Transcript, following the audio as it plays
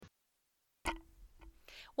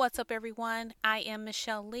What's up, everyone? I am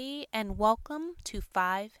Michelle Lee, and welcome to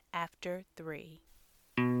 5 After 3.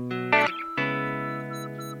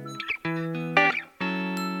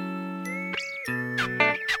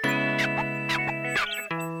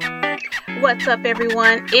 What's up,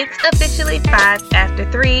 everyone? It's officially 5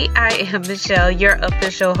 After 3. I am Michelle, your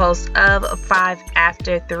official host of 5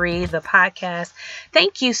 After 3, the podcast.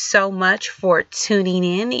 Thank you so much for tuning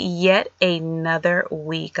in yet another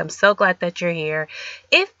week. I'm so glad that you're here.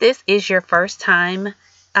 If this is your first time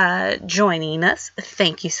joining us,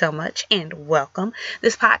 thank you so much and welcome.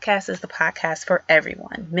 This podcast is the podcast for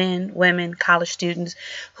everyone, men, women, college students,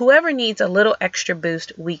 whoever needs a little extra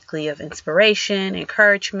boost weekly of inspiration,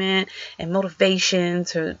 encouragement, and motivation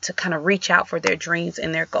to kind of reach out for their dreams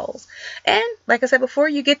and their goals. And like I said before,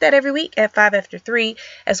 you get that every week at 5 After 3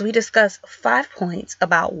 as we discuss 5 points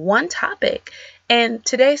about one topic. And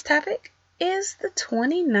today's topic is the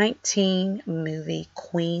 2019 movie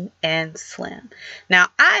Queen and Slim. Now,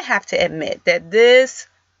 I have to admit that this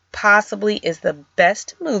possibly is the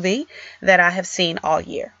best movie that I have seen all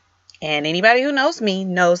year. And anybody who knows me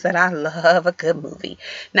knows that I love a good movie.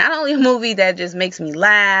 Not only a movie that just makes me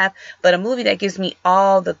laugh, but a movie that gives me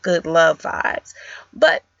all the good love vibes.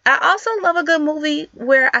 But I also love a good movie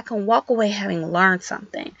where I can walk away having learned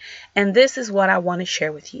something. And this is what I want to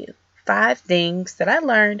share with you. 5 things that I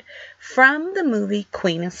learned from the movie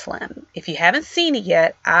Queen and Slim. If you haven't seen it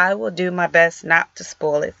yet, I will do my best not to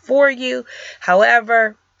spoil it for you.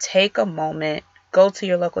 However, take a moment, go to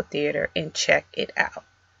your local theater and check it out.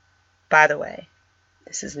 By the way,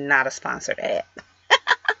 this is not a sponsored ad.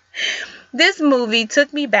 This movie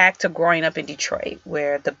took me back to growing up in Detroit,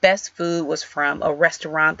 where the best food was from a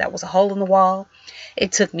restaurant that was a hole in the wall.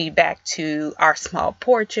 It took me back to our small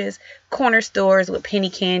porches, corner stores with penny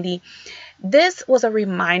candy. This was a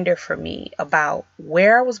reminder for me about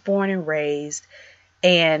where I was born and raised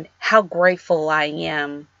and how grateful I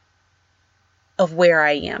am of where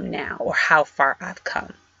I am now or how far I've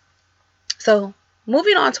come. So,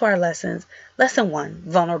 moving on to our lessons. Lesson 1,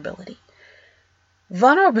 vulnerability.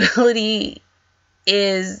 Vulnerability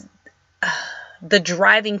is the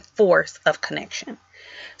driving force of connection.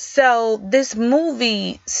 So this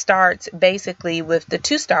movie starts basically with the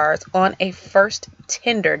 2 stars on a first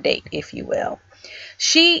Tinder date, if you will.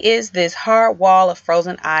 She is this hard wall of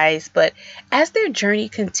frozen ice, but as their journey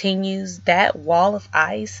continues, that wall of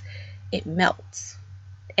ice, it melts.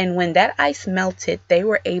 And when that ice melted, they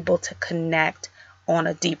were able to connect on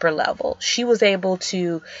a deeper level. She was able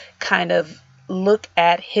to kind of look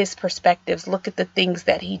at his perspectives, look at the things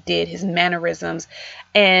that he did, his mannerisms,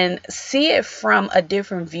 and see it from a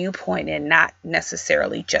different viewpoint and not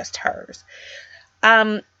necessarily just hers.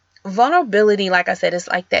 Vulnerability, like I said, is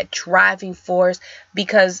like that driving force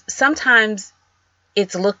because sometimes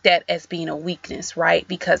it's looked at as being a weakness, right?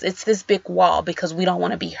 Because it's this big wall because we don't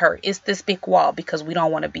want to be hurt. It's this big wall because we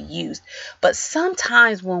don't want to be used. But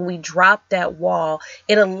sometimes when we drop that wall,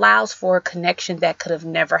 it allows for a connection that could have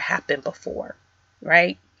never happened before,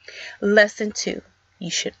 right? Lesson 2, you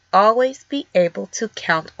should always be able to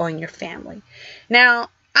count on your family. Now,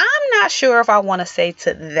 I'm not sure if I want to say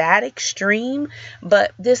to that extreme,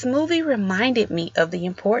 but this movie reminded me of the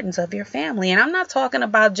importance of your family. And I'm not talking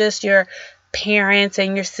about just your parents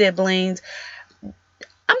and your siblings.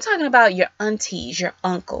 I'm talking about your aunties, your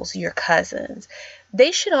uncles, your cousins.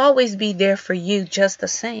 They should always be there for you just the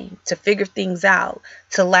same, to figure things out,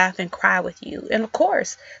 to laugh and cry with you, and of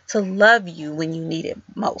course, to love you when you need it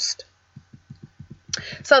most.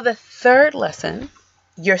 So the 3rd lesson,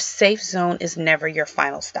 your safe zone is never your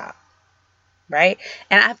final stop. Right?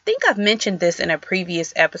 And I think I've mentioned this in a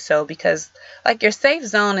previous episode because like your safe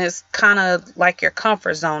zone is kind of like your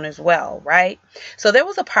comfort zone as well, right? So there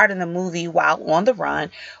was a part in the movie while on the run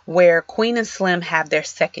where Queen and Slim have their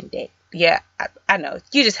second date. Yeah, I know.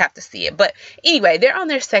 You just have to see it. But anyway, they're on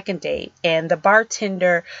their second date and the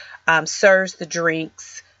bartender serves the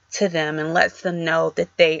drinks to them and lets them know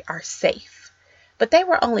that they are safe. But they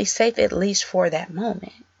were only safe at least for that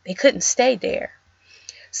moment. They couldn't stay there.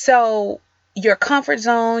 So your comfort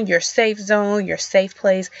zone, your safe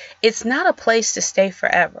place, it's not a place to stay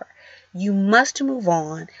forever. You must move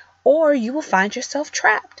on or you will find yourself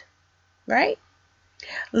trapped, right?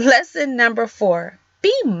 Lesson number 4,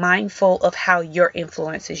 be mindful of how your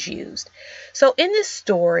influence is used. So in this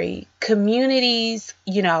story, communities,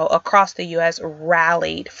 across the U.S.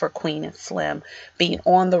 rallied for Queen and Slim being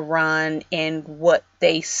on the run and what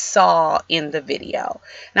they saw in the video.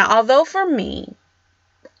 Now, although for me,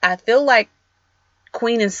 I feel like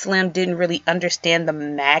Queen and Slim didn't really understand the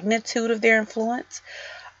magnitude of their influence,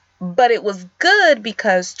 but it was good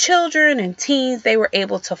because children and teens, they were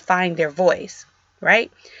able to find their voice.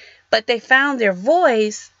 right? But they found their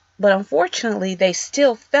voice, but unfortunately, they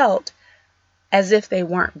still felt as if they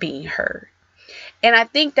weren't being heard. And I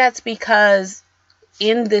think that's because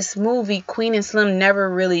in this movie, Queen and Slim never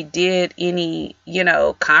really did any,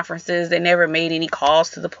 conferences. They never made any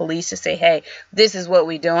calls to the police to say, hey, this is what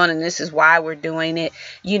we're doing and this is why we're doing it,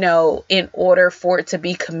 in order for it to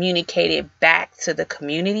be communicated back to the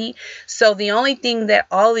community. So the only thing that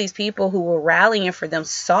all these people who were rallying for them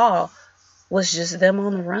saw was just them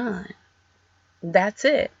on the run. That's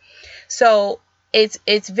it. So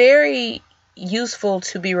it's very useful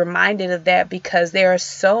to be reminded of that, because there are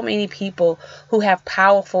so many people who have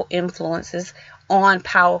powerful influences on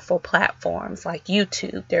powerful platforms like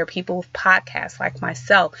YouTube. There are people with podcasts like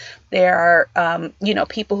myself. There are,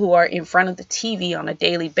 people who are in front of the TV on a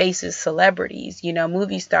daily basis, celebrities,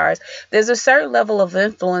 movie stars. There's a certain level of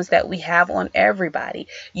influence that we have on everybody.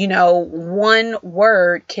 One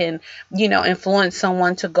word can, influence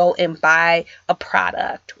someone to go and buy a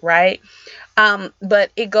product, right?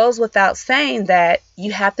 But it goes without saying that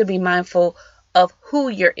you have to be mindful of who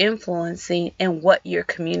you're influencing and what you're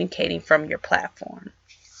communicating from your platform.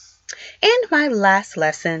 And my last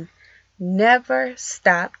lesson, never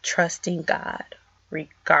stop trusting God,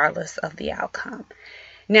 regardless of the outcome.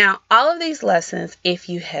 Now, all of these lessons, if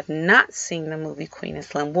you have not seen the movie Queen and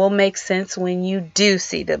Slim, will make sense when you do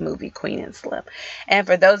see the movie Queen and Slim. And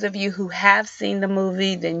for those of you who have seen the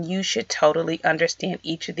movie, then you should totally understand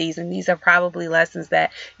each of these. And these are probably lessons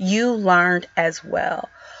that you learned as well.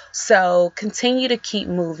 So continue to keep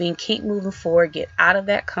moving forward, get out of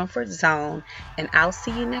that comfort zone, and I'll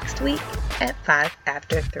see you next week at 5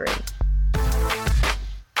 after 3.